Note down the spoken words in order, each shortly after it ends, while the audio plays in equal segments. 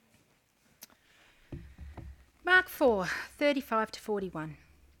Mark 4, 35 to 41.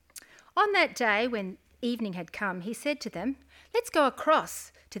 On that day, when evening had come, he said to them, "Let's go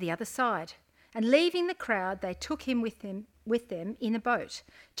across to the other side." And leaving the crowd, they took him with them in a boat,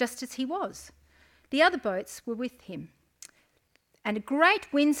 just as he was. The other boats were with him. And a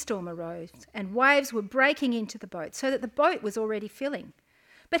great windstorm arose, and waves were breaking into the boat, so that the boat was already filling.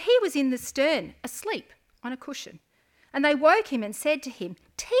 But he was in the stern, asleep on a cushion. And they woke him and said to him,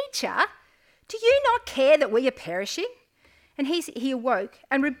 "Teacher, do you not care that we are perishing?" And he awoke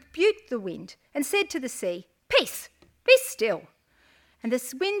and rebuked the wind and said to the sea, "Peace, be still." And the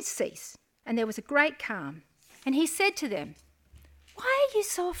wind ceased, and there was a great calm. And he said to them, "Why are you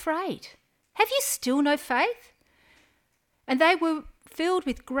so afraid? Have you still no faith?" And they were filled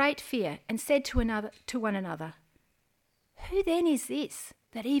with great fear and said to one another, "Who then is this,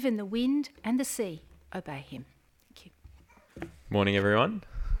 that even the wind and the sea obey him?" Thank you. Morning, everyone.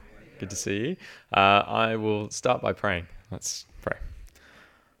 Good to see you. I will start by praying. Let's pray.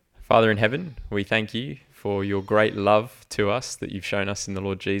 Father in heaven, we thank you for your great love to us that you've shown us in the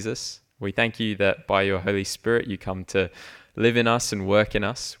Lord Jesus. We thank you that by your Holy Spirit you come to live in us and work in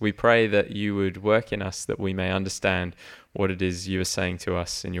us. We pray that you would work in us that we may understand what it is you are saying to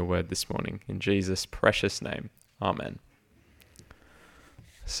us in your word this morning. In Jesus' precious name, amen.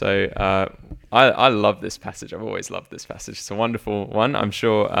 So I love this passage. I've always loved this passage. It's a wonderful one. I'm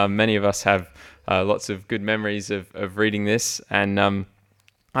sure many of us have lots of good memories of reading this. And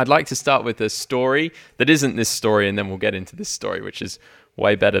I'd like to start with a story that isn't this story, and then we'll get into this story, which is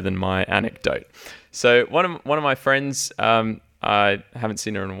way better than my anecdote. So one of my friends, I haven't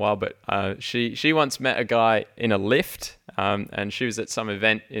seen her in a while, but she once met a guy in a lift, and she was at some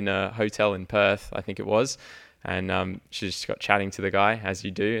event in a hotel in Perth, I think it was. And she just got chatting to the guy, as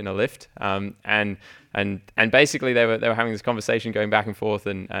you do in a lift, and basically they were having this conversation, going back and forth,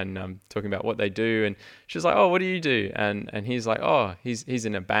 and talking about what they do. And she's like, "Oh, what do you do?" And he's like, "Oh, he's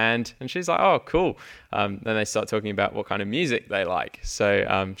in a band." And she's like, "Oh, cool." Then they start talking about what kind of music they like.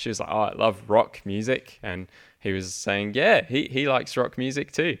 So she was like, "Oh, I love rock music," and he was saying, "Yeah, he likes rock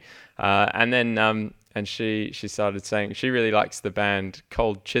music too." And then and she started saying she really likes the band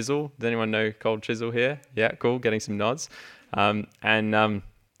Cold Chisel. Does anyone know Cold Chisel here? Yeah, cool. Getting some nods. And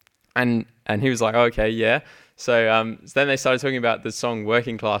he was like, oh, "Okay, yeah." So then they started talking about the song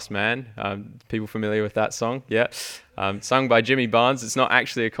 "Working Class Man." People familiar with that song? Yeah. Sung by Jimmy Barnes. It's not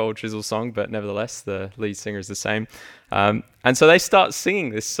actually a Cold Chisel song, but nevertheless, the lead singer is the same. And so they start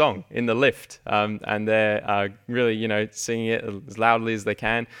singing this song in the lift, and they're really, singing it as loudly as they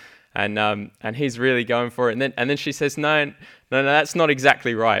can. And he's really going for it, and then she says, no, that's not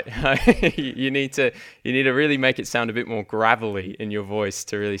exactly right. you need to really make it sound a bit more gravelly in your voice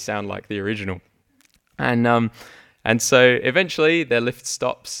to really sound like the original. And so eventually their lift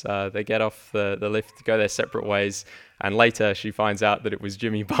stops. They get off the lift, go their separate ways, and later she finds out that it was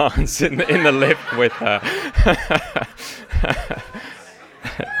Jimmy Barnes in the lift with her.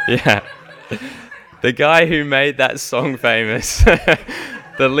 Yeah, the guy who made that song famous.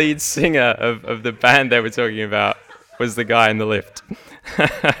 The lead singer of the band they were talking about was the guy in the lift.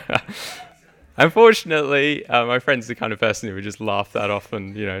 Unfortunately, my friend's the kind of person who would just laugh that off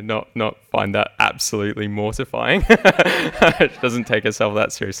and, not find that absolutely mortifying. She doesn't take herself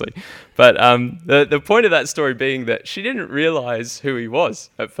that seriously. But the point of that story being that she didn't realize who he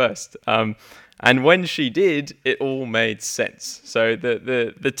was at first. And when she did, it all made sense. So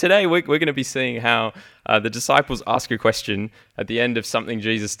today we're going to be seeing how the disciples ask a question at the end of something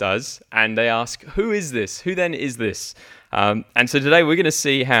Jesus does, and they ask, "Who is this? Who then is this?" And so today we're going to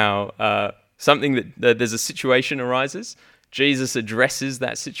see how something that there's a situation arises. Jesus addresses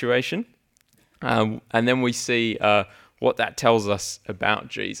that situation, and then we see what that tells us about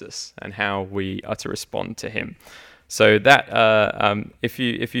Jesus and how we are to respond to him. So that if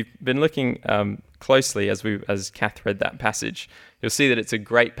you've been looking closely as Kath read that passage, you'll see that it's a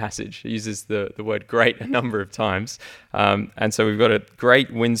great passage. It uses the word "great" a number of times, and so we've got a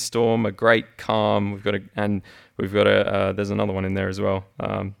great windstorm, a great calm. There's another one in there as well.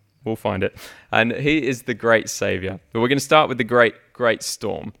 We'll find it. And he is the great Savior. But we're going to start with the great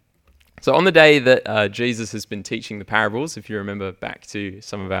storm. So on the day that Jesus has been teaching the parables, if you remember back to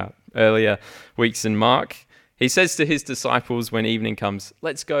some of our earlier weeks in Mark, he says to his disciples when evening comes,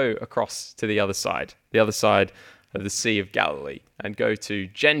 "Let's go across to the other side of the Sea of Galilee, and go to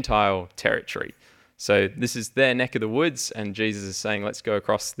Gentile territory." So this is their neck of the woods, and Jesus is saying, let's go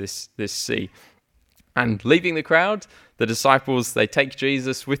across this sea. And leaving the crowd, the disciples, they take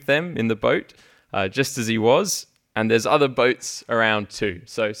Jesus with them in the boat, just as he was, and there's other boats around too.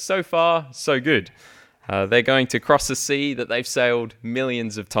 So far, so good. They're going to cross a sea that they've sailed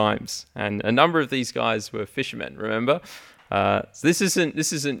millions of times, and a number of these guys were fishermen. Remember, so this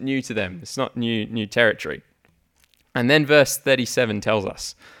isn't new to them. It's not new territory. And then verse 37 tells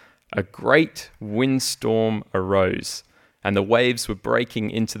us, a great windstorm arose, and the waves were breaking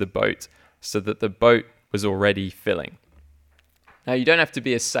into the boat, so that the boat was already filling. Now, you don't have to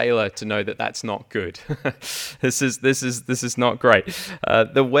be a sailor to know that that's not good. This is not great.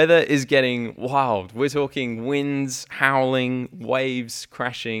 The weather is getting wild. We're talking winds howling, waves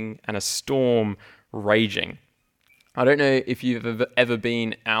crashing, and a storm raging. I don't know if you've ever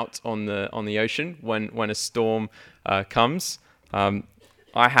been out on the ocean when a storm comes. I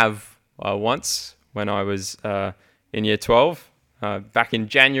have once when I was in year 12, back in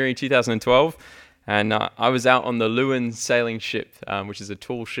January 2012. And I was out on the Lewin sailing ship, which is a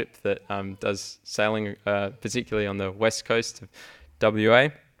tall ship that does sailing, particularly on the west coast of WA.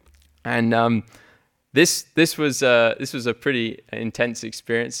 And this was a pretty intense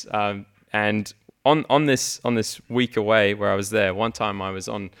experience. And on this week away where I was there, one time I was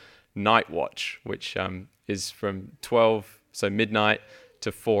on night watch, which is from 12, so midnight,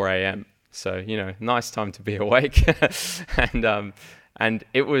 to 4 a.m. So nice time to be awake. And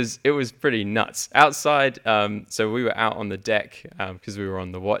it was pretty nuts outside. So we were out on the deck because we were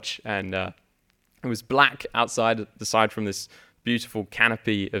on the watch, and it was black outside, aside from this beautiful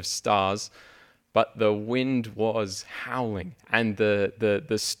canopy of stars. But the wind was howling, and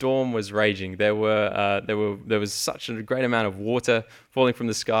the storm was raging. There was such a great amount of water falling from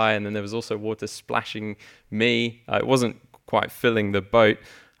the sky, and then there was also water splashing me. It wasn't quite filling the boat.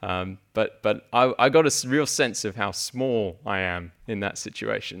 But I got a real sense of how small I am in that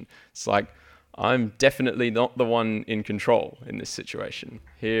situation. It's like, I'm definitely not the one in control in this situation.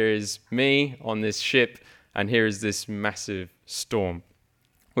 Here is me on this ship, and here is this massive storm.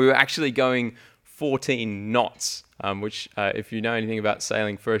 We were actually going 14 knots, which if you know anything about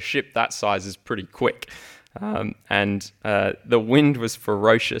sailing, for a ship that size is pretty quick. And the wind was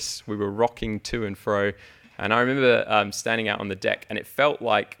ferocious. We were rocking to and fro. And I remember standing out on the deck, and it felt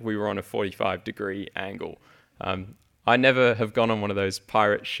like we were on a 45-degree angle. I never have gone on one of those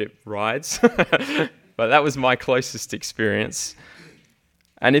pirate ship rides, but that was my closest experience.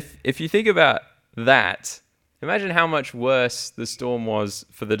 And if you think about that, imagine how much worse the storm was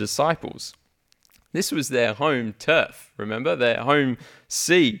for the disciples. This was their home turf, remember? Their home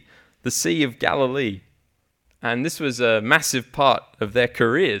sea, the Sea of Galilee. And this was a massive part of their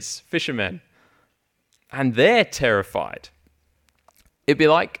careers, fishermen. And they're terrified. It'd be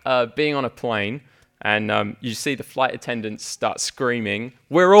like being on a plane and you see the flight attendants start screaming,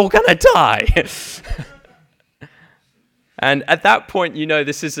 "We're all going to die!" And at that point,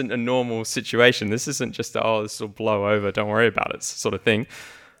 this isn't a normal situation. This isn't just, this will blow over, don't worry about it sort of thing.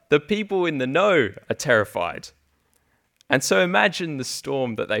 The people in the know are terrified. And so imagine the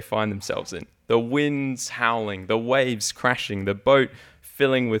storm that they find themselves in. The winds howling, the waves crashing, the boat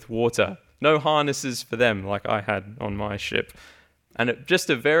filling with water. No harnesses for them like I had on my ship. And just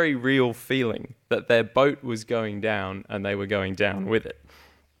a very real feeling that their boat was going down and they were going down with it.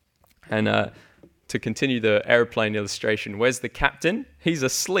 And to continue the airplane illustration, where's the captain? He's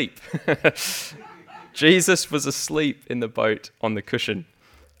asleep. Jesus was asleep in the boat on the cushion.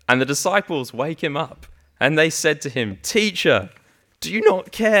 And the disciples wake him up. And they said to him, "Teacher, do you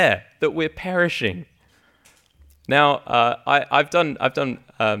not care that we're perishing?" Now, I've done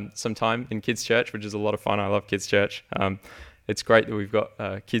some time in kids' church, which is a lot of fun. I love kids' church. It's great that we've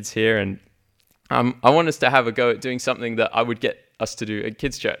got kids here, and I want us to have a go at doing something that I would get us to do at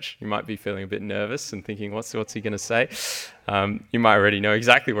kids' church. You might be feeling a bit nervous and thinking, what's he going to say? You might already know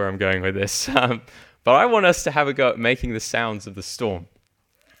exactly where I'm going with this, but I want us to have a go at making the sounds of the storm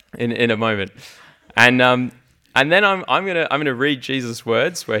in a moment, and then I'm gonna read Jesus'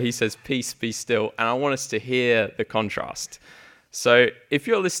 words where he says, "Peace, be still," and I want us to hear the contrast. So if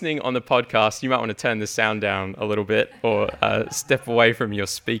you're listening on the podcast, you might want to turn the sound down a little bit or step away from your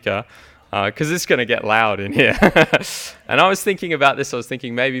speaker because it's going to get loud in here. And I was thinking about this. I was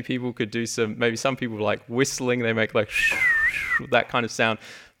thinking maybe people could do some people like whistling. They make like that kind of sound.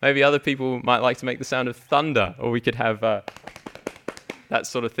 Maybe other people might like to make the sound of thunder, or we could have that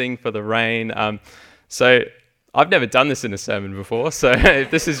sort of thing for the rain. So I've never done this in a sermon before, so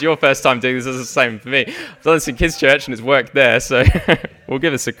if this is your first time doing this, it's the same for me. I've done this in kids' church and it's worked there, so we'll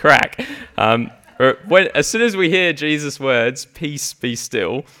give this a crack. As soon as we hear Jesus' words, "Peace, be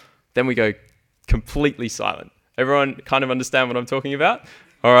still," then we go completely silent. Everyone kind of understand what I'm talking about?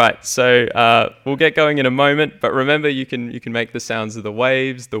 All right, so we'll get going in a moment, but remember you can make the sounds of the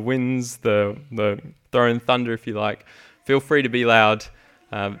waves, the winds, the throw in thunder if you like. Feel free to be loud.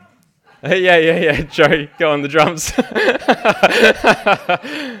 Yeah. Joe, go on the drums.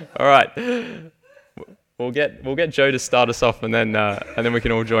 All right. We'll get Joe to start us off, and then we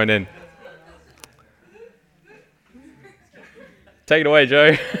can all join in. Take it away,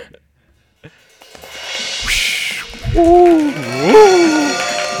 Joe.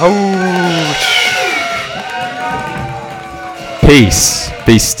 Peace,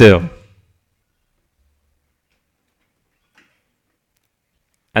 be still.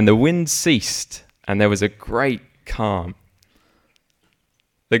 And the wind ceased, and there was a great calm.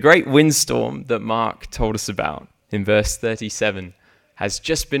 The great windstorm that Mark told us about in verse 37 has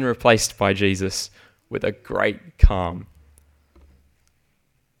just been replaced by Jesus with a great calm.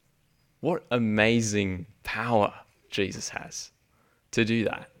 What amazing power Jesus has to do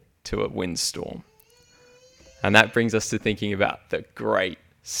that to a windstorm. And that brings us to thinking about the great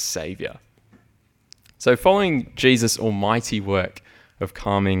Savior. So following Jesus' almighty work of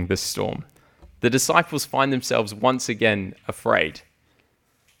calming the storm, the disciples find themselves once again afraid.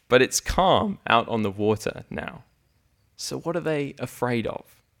 But it's calm out on the water now. So what are they afraid of?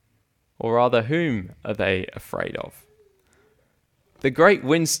 Or rather, whom are they afraid of? The great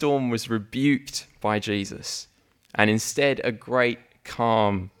windstorm was rebuked by Jesus, and instead a great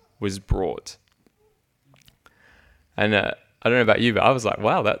calm was brought. And I don't know about you, but I was like,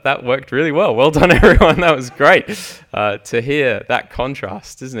 wow, that worked really well. Well done, everyone. That was great to hear that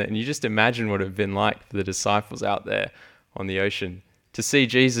contrast, isn't it? And you just imagine what it would have been like for the disciples out there on the ocean to see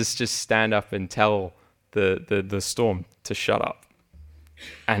Jesus just stand up and tell the storm to shut up.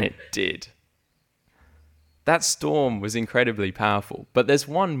 And it did. That storm was incredibly powerful, but there's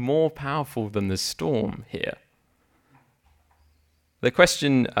one more powerful than the storm here. The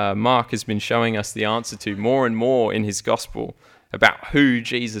question Mark has been showing us the answer to more and more in his gospel about who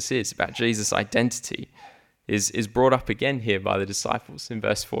Jesus is, about Jesus' identity, is brought up again here by the disciples in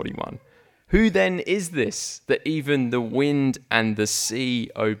verse 41. Who then is this that even the wind and the sea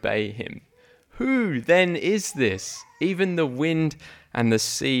obey him? Who then is this? Even the wind and the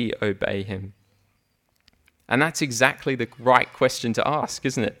sea obey him. And that's exactly the right question to ask,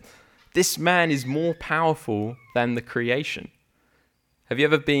 isn't it? This man is more powerful than the creation. Have you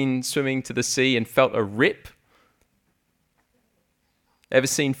ever been swimming to the sea and felt a rip? Ever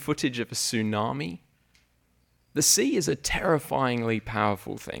seen footage of a tsunami? The sea is a terrifyingly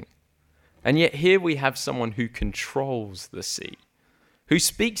powerful thing. And yet here we have someone who controls the sea, who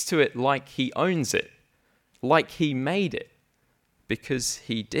speaks to it like he owns it, like he made it, because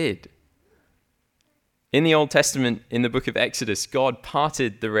he did. In the Old Testament, in the book of Exodus, God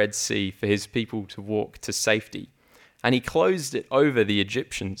parted the Red Sea for his people to walk to safety, and he closed it over the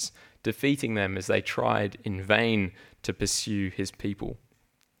Egyptians, defeating them as they tried in vain to pursue his people.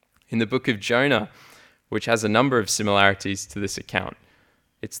 In the book of Jonah, which has a number of similarities to this account,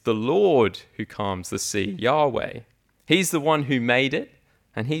 it's the Lord who calms the sea, Yahweh. He's the one who made it,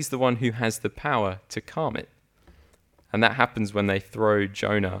 and he's the one who has the power to calm it. And that happens when they throw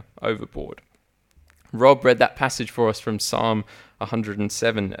Jonah overboard. Rob read that passage for us from Psalm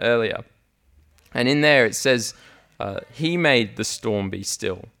 107 earlier. And in there it says, he made the storm be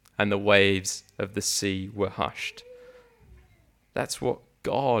still, and the waves of the sea were hushed. That's what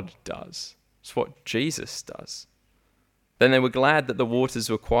God does. It's what Jesus does. Then they were glad that the waters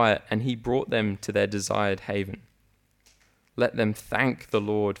were quiet, and he brought them to their desired haven. Let them thank the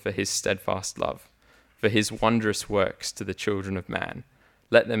Lord for his steadfast love, for his wondrous works to the children of man.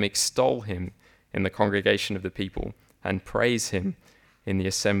 Let them extol him in the congregation of the people, and praise him in the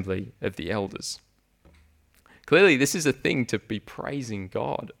assembly of the elders. Clearly, this is a thing to be praising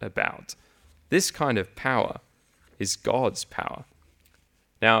God about. This kind of power is God's power.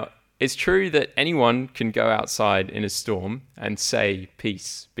 Now, it's true that anyone can go outside in a storm and say,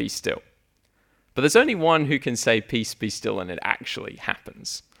 peace, be still. But there's only one who can say, peace, be still, and it actually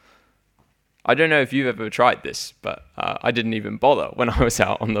happens. I don't know if you've ever tried this, but I didn't even bother when I was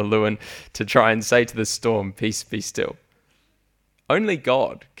out on the Lewin to try and say to the storm, peace, be still. Only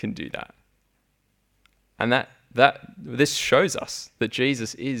God can do that. And this shows us that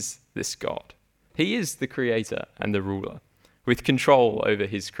Jesus is this God. He is the creator and the ruler, with control over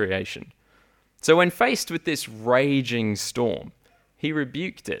his creation. So when faced with this raging storm, he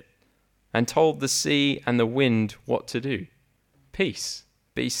rebuked it and told the sea and the wind what to do. Peace,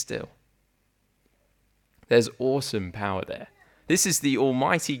 be still. There's awesome power there. This is the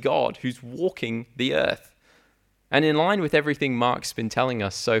Almighty God who's walking the earth. And in line with everything Mark's been telling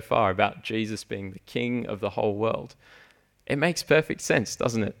us so far about Jesus being the King of the whole world, it makes perfect sense,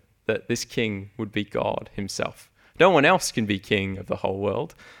 doesn't it, that this King would be God himself. No one else can be king of the whole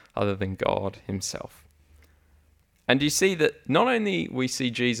world other than God himself. And you see that not only we see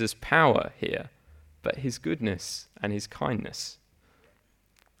Jesus' power here, but his goodness and his kindness.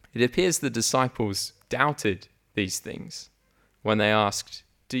 It appears the disciples doubted these things when they asked,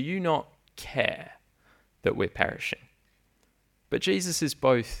 "Do you not care that we're perishing?" But Jesus is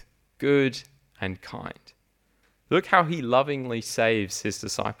both good and kind. Look how he lovingly saves his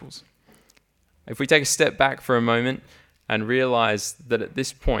disciples. If we take a step back for a moment and realize that at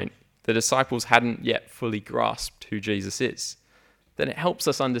this point, the disciples hadn't yet fully grasped who Jesus is, then it helps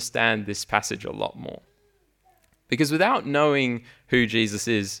us understand this passage a lot more. Because without knowing who Jesus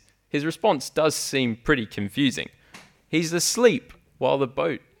is, his response does seem pretty confusing. He's asleep while the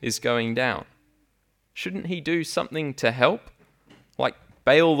boat is going down. Shouldn't he do something to help? Like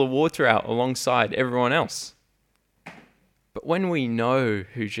bail the water out alongside everyone else? But when we know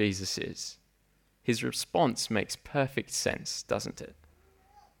who Jesus is, his response makes perfect sense, doesn't it?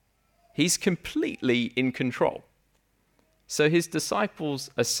 He's completely in control. So his disciples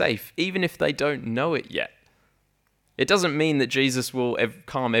are safe, even if they don't know it yet. It doesn't mean that Jesus will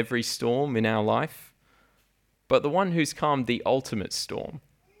calm every storm in our life, but the one who's calmed the ultimate storm,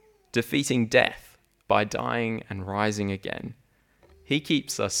 defeating death by dying and rising again, he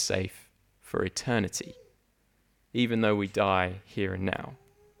keeps us safe for eternity, even though we die here and now.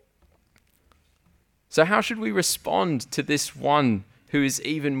 So how should we respond to this one who is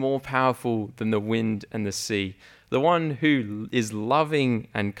even more powerful than the wind and the sea, the one who is loving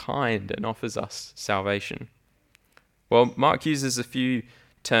and kind and offers us salvation? Well, Mark uses a few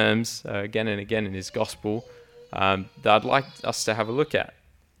terms again and again in his gospel that I'd like us to have a look at.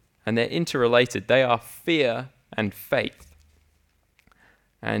 And they're interrelated. They are fear and faith.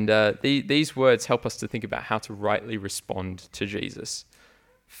 And these words help us to think about how to rightly respond to Jesus.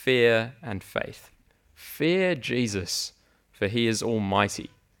 Fear and faith. Fear Jesus, for he is almighty.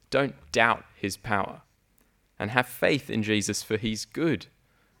 Don't doubt his power. And have faith in Jesus, for he's good.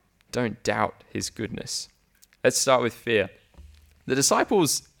 Don't doubt his goodness. Let's start with fear. The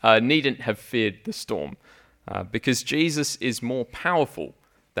disciples needn't have feared the storm because Jesus is more powerful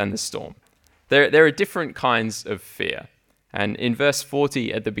than the storm. There are different kinds of fear. And in verse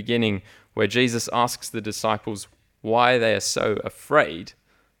 40 at the beginning, where Jesus asks the disciples why they are so afraid,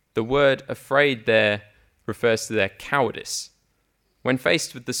 the word afraid there refers to their cowardice. When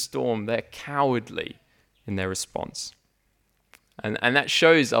faced with the storm, they're cowardly in their response. And that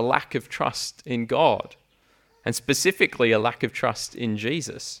shows a lack of trust in God, and specifically a lack of trust in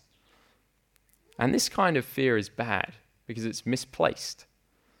Jesus. And this kind of fear is bad because it's misplaced.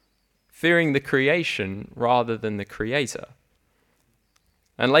 Fearing the creation rather than the Creator.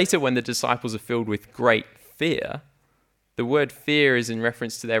 And later, when the disciples are filled with great fear, the word fear is in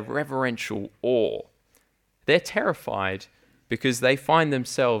reference to their reverential awe. They're terrified because they find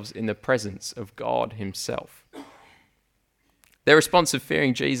themselves in the presence of God himself. Their response of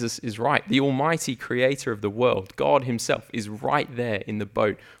fearing Jesus is right. The almighty creator of the world, God himself, is right there in the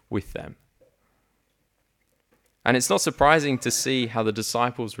boat with them. And it's not surprising to see how the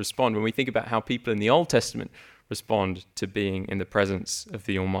disciples respond when we think about how people in the Old Testament respond to being in the presence of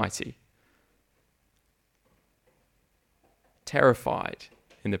the Almighty. Terrified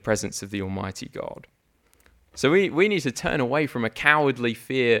in the presence of the Almighty God. So we need to turn away from a cowardly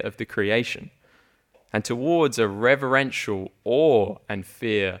fear of the creation and towards a reverential awe and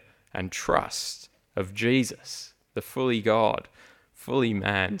fear and trust of Jesus, the fully God, fully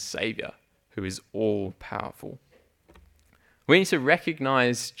man Savior, who is all-powerful. We need to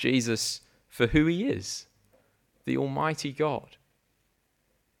recognize Jesus for who he is, the Almighty God.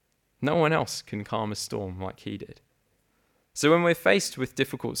 No one else can calm a storm like he did. So when we're faced with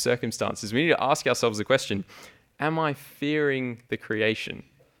difficult circumstances, we need to ask ourselves the question, am I fearing the creation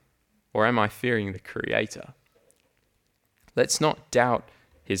or am I fearing the Creator? Let's not doubt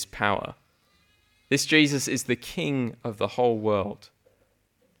his power. This Jesus is the King of the whole world.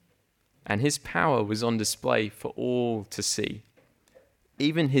 And his power was on display for all to see.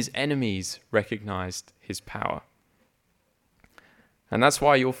 Even his enemies recognized his power. And that's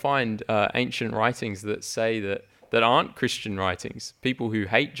why you'll find ancient writings that say that aren't Christian writings, people who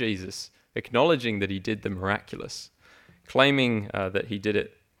hate Jesus, acknowledging that he did the miraculous, claiming that he did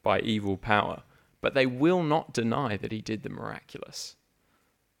it by evil power, but they will not deny that he did the miraculous.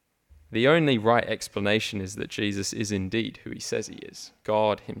 The only right explanation is that Jesus is indeed who he says he is,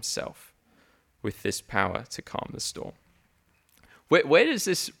 God himself, with this power to calm the storm. Where does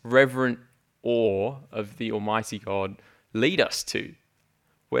this reverent awe of the Almighty God lead us to?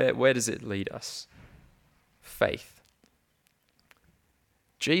 Where does it lead us? Faith.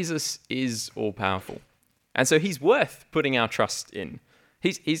 Jesus is all-powerful, and so he's worth putting our trust in.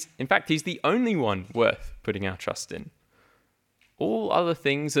 In fact, he's the only one worth putting our trust in. All other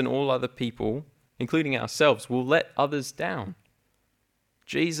things and all other people, including ourselves, will let others down.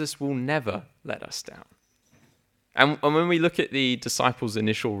 Jesus will never let us down. And when we look at the disciples'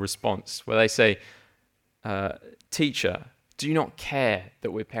 initial response, where they say, "Teacher, do you not care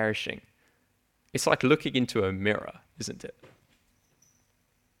that we're perishing?" It's like looking into a mirror, isn't it?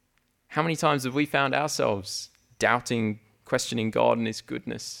 How many times have we found ourselves doubting, questioning God and his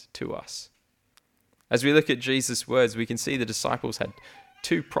goodness to us? As we look at Jesus' words, we can see the disciples had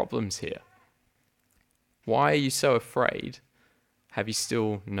two problems here. Why are you so afraid? Have you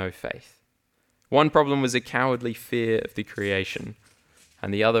still no faith? One problem was a cowardly fear of the creation,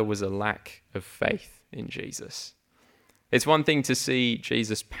 and the other was a lack of faith in Jesus. It's one thing to see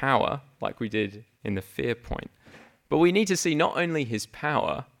Jesus' power, like we did in the fear point, but we need to see not only his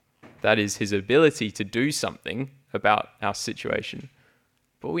power, that is his ability to do something about our situation,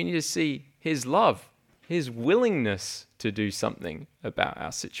 but we need to see his love, his willingness to do something about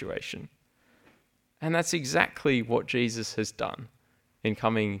our situation. And that's exactly what Jesus has done in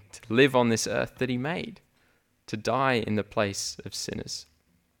coming to live on this earth that he made, to die in the place of sinners.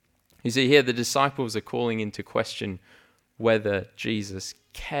 You see here, the disciples are calling into question whether Jesus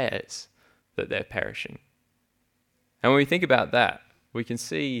cares that they're perishing. And when we think about that, we can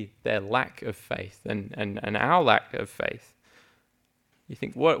see their lack of faith and our lack of faith. You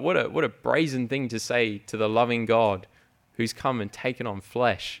think, what a brazen thing to say to the loving God who's come and taken on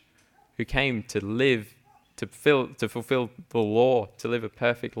flesh, who came to live, to fulfill the law, to live a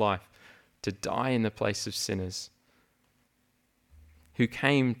perfect life, to die in the place of sinners, who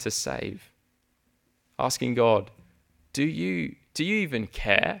came to save. Asking God, do you even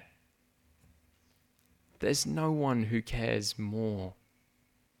care? There's no one who cares more.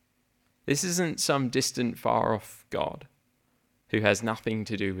 This isn't some distant, far-off God who has nothing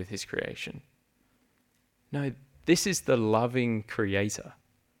to do with his creation. No, this is the loving Creator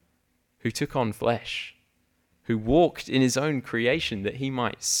who took on flesh, who walked in his own creation that he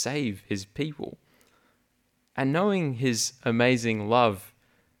might save his people. And knowing his amazing love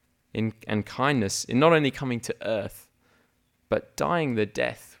and kindness in not only coming to earth, but dying the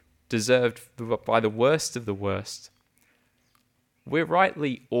death deserved by the worst of the worst, we're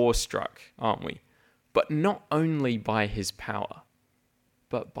rightly awestruck, aren't we? But not only by his power,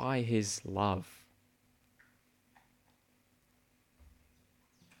 but by his love.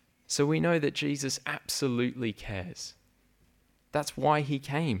 So we know that Jesus absolutely cares. That's why he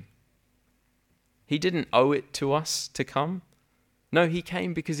came. He didn't owe it to us to come. No, he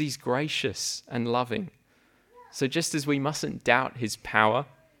came because he's gracious and loving. So just as we mustn't doubt his power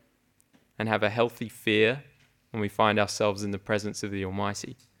and have a healthy fear when we find ourselves in the presence of the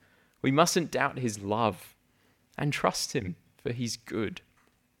Almighty, we mustn't doubt his love and trust him, for he's good.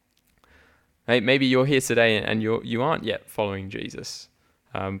 Maybe you're here today and you aren't yet following Jesus.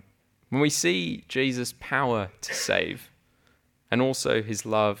 When we see Jesus' power to save and also his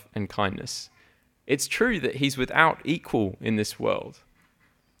love and kindness, it's true that he's without equal in this world.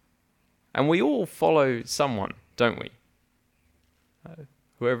 And we all follow someone, don't we?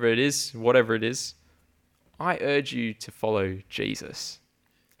 Whoever it is, whatever it is, I urge you to follow Jesus.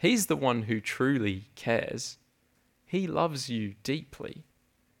 He's the one who truly cares. He loves you deeply.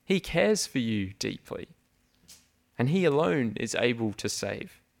 He cares for you deeply. And he alone is able to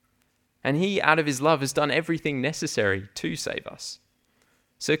save. And he, out of his love, has done everything necessary to save us.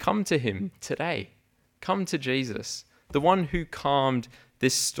 So come to him today. Come to Jesus. The one who calmed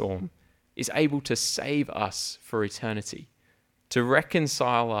this storm is able to save us for eternity, to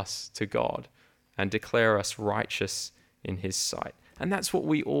reconcile us to God and declare us righteous in his sight. And that's what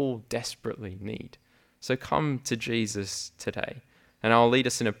we all desperately need. So come to Jesus today. And I'll lead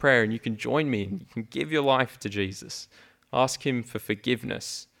us in a prayer, and you can join me and you can give your life to Jesus. Ask him for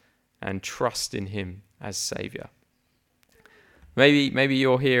forgiveness and trust in him as Savior. Maybe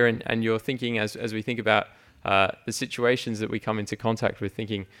you're here and you're thinking, as we think about the situations that we come into contact with,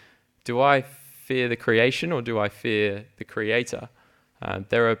 thinking, do I fear the creation or do I fear the Creator?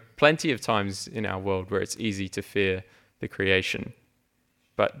 There are plenty of times in our world where it's easy to fear the creation.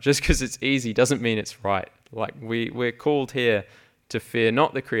 But just because it's easy doesn't mean it's right. Like we're called here to fear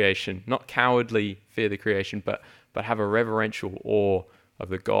not the creation, not cowardly fear the creation, but have a reverential awe of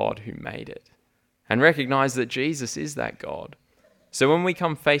the God who made it. And recognize that Jesus is that God. So when we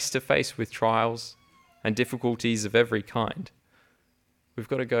come face to face with trials and difficulties of every kind, we've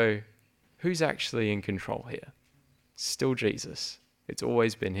got to go, who's actually in control here? Still Jesus. It's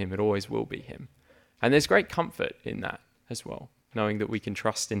always been him. It always will be him. And there's great comfort in that as well, knowing that we can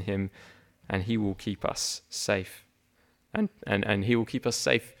trust in him and he will keep us safe. And he will keep us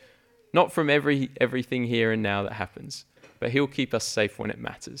safe, not from everything here and now that happens, but he'll keep us safe when it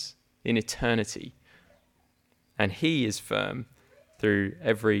matters, in eternity. And he is firm through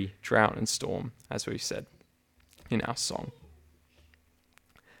every drought and storm, as we've said in our song.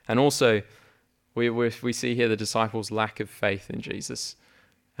 And also, we see here the disciples' lack of faith in Jesus.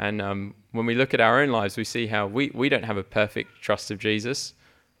 And when we look at our own lives, we see how we don't have a perfect trust of Jesus,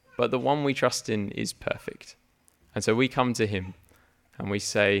 but the one we trust in is perfect. And so we come to him and we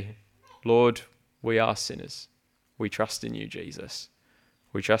say, Lord, we are sinners. We trust in you, Jesus.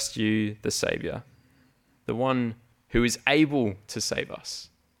 We trust you, the Saviour, the one who is able to save us.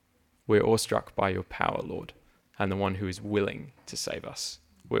 We're awestruck by your power, Lord, and the one who is willing to save us.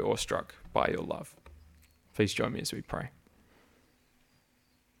 We're awestruck by your love. Please join me as we pray.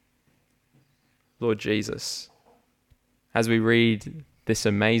 Lord Jesus, as we read this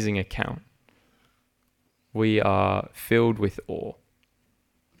amazing account, we are filled with awe.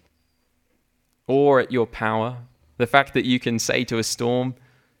 Awe at your power, the fact that you can say to a storm,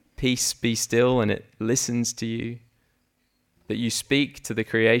 peace, be still, and it listens to you, that you speak to the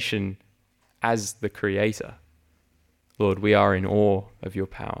creation as the creator. Lord, we are in awe of your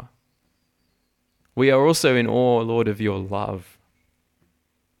power. We are also in awe, Lord, of your love,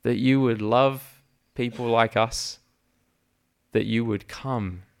 that you would love people like us, that you would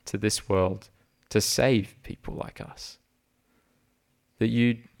come to this world to save people like us, that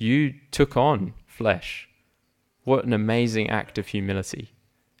you took on flesh. What an amazing act of humility.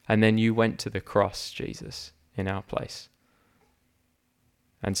 And then you went to the cross, Jesus, in our place.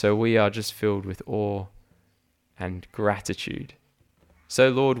 And so we are just filled with awe and gratitude. So,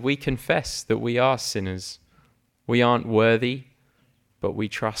 Lord, we confess that we are sinners. We aren't worthy, but we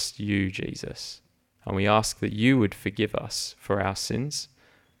trust you, Jesus. And we ask that you would forgive us for our sins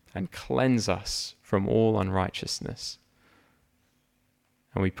and cleanse us from all unrighteousness.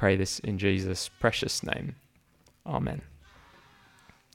 And we pray this in Jesus' precious name. Amen.